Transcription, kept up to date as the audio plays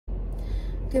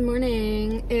Good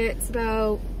morning. It's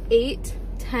about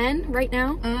 8:10 right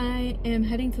now. I am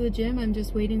heading to the gym. I'm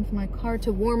just waiting for my car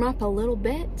to warm up a little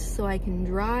bit so I can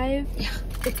drive. Yeah,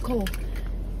 it's cold.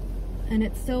 And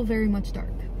it's still very much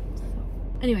dark. So,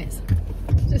 anyways,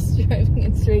 just driving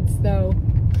in straight snow.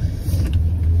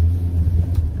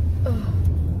 Ugh.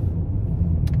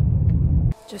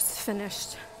 Just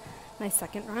finished my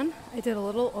second run. I did a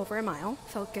little over a mile.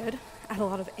 Felt good. I had a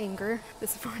lot of anger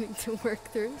this morning to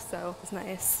work through, so it's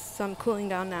nice. So I'm cooling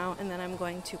down now, and then I'm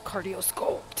going to cardio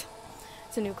sculpt.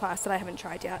 It's a new class that I haven't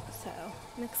tried yet, so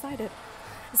I'm excited.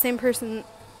 The same person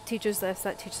teaches this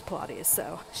that teaches Pilates,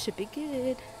 so should be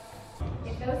good.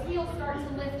 If those heels start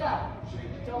to lift up,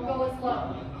 don't go as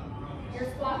low. Your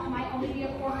squat might only be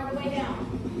a quarter of the way down.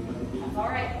 That's all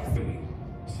right. 3,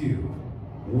 2,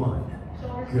 1.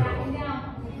 Shoulders backing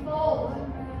down. Fold.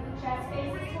 Chest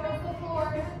faces towards the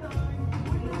floor.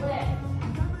 Lift.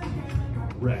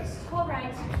 Rest. All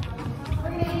right. We're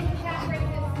going to use the calf raises.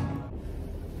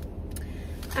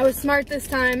 I was smart this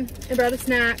time. I brought a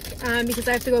snack because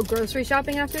I have to go grocery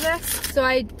shopping after this. So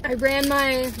I ran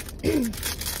my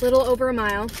little over a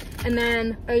mile, and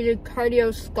then I did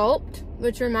cardio sculpt,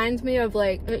 which reminds me of,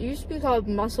 like, it used to be called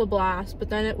muscle blast,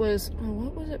 but then it was, oh,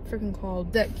 what was it freaking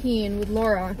called? That Keen with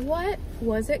Laura. What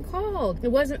was it called?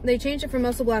 It wasn't, they changed it from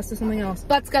muscle blast to something else.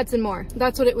 Butts, guts, and more.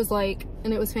 That's what it was like,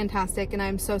 and it was fantastic, and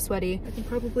I'm so sweaty. I can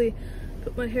probably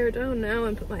put my hair down now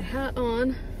and put my hat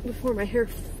on before my hair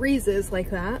freezes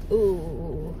like that.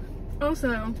 Ooh.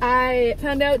 Also, I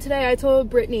found out today, I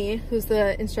told Brittany, who's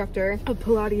the instructor of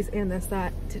Pilates and this,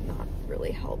 that did not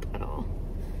really help at all.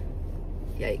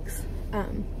 Yikes.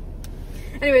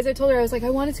 Anyways, I told her, I was like, I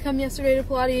wanted to come yesterday to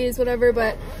Pilates, whatever,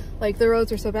 but like the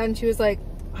roads were so bad, and she was like,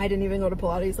 I didn't even go to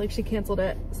Pilates, like she canceled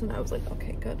it. So now I was like,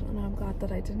 okay, good, and I'm glad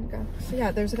that I didn't go. So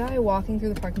yeah, there's a guy walking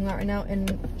through the parking lot right now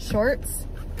in shorts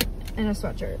and a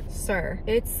sweatshirt. Sir,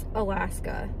 it's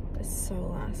Alaska. It's so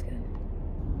Alaskan.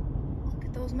 Look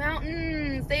at those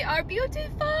mountains, they are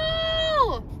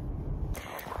beautiful.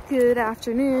 Good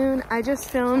afternoon. I just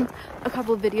filmed a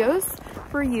couple of videos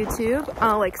for YouTube,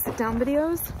 like sit down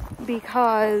videos,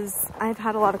 because I've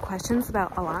had a lot of questions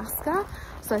about Alaska.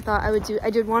 So I thought I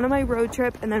did one on my road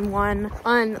trip and then one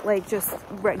on like just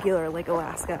regular like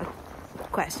Alaska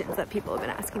questions that people have been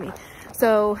asking me.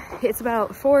 So it's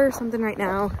about 4 something right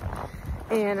now,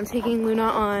 and I'm taking Luna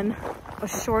on a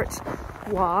short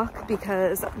walk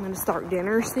because I'm gonna start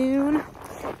dinner soon.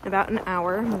 In about an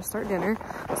hour, I'm gonna start dinner.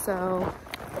 So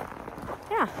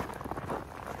yeah,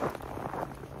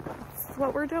 that's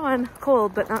what we're doing.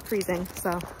 Cold, but not freezing,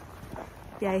 so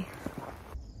yay.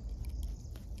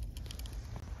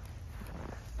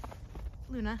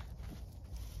 Luna.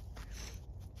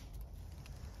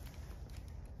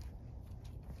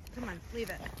 Come on, leave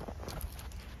it.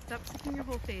 Stop sticking your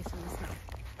whole face in the snow.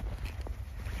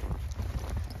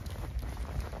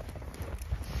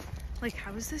 Like,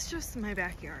 how is this just my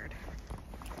backyard?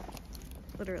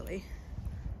 Literally.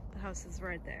 The house is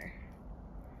right there.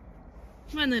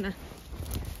 Come on, Luna.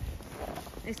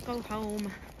 Let's go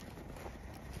home.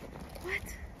 What?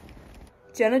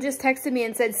 Jenna just texted me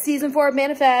and said, season 4 of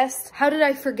Manifest. How did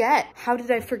I forget? How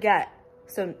did I forget?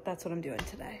 So that's what I'm doing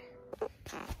today.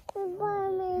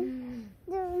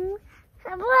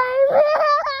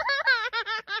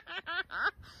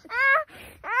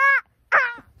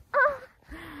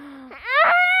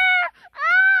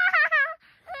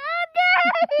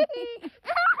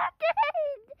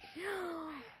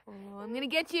 Oh, I'm gonna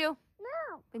get you.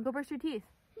 No. Then go brush your teeth.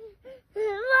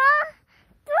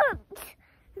 Don't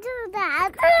do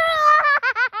that.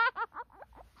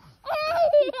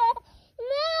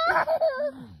 No.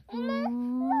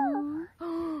 No.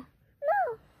 No.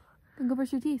 Then go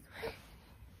brush your teeth.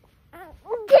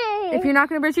 Okay. If you're not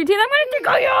gonna brush your teeth, I'm gonna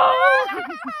tickle you!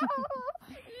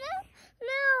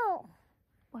 No.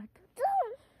 What?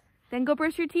 Don't. Then go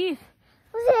brush your teeth.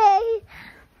 Okay.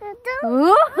 Don't.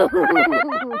 Ooh.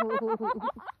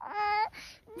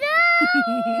 No.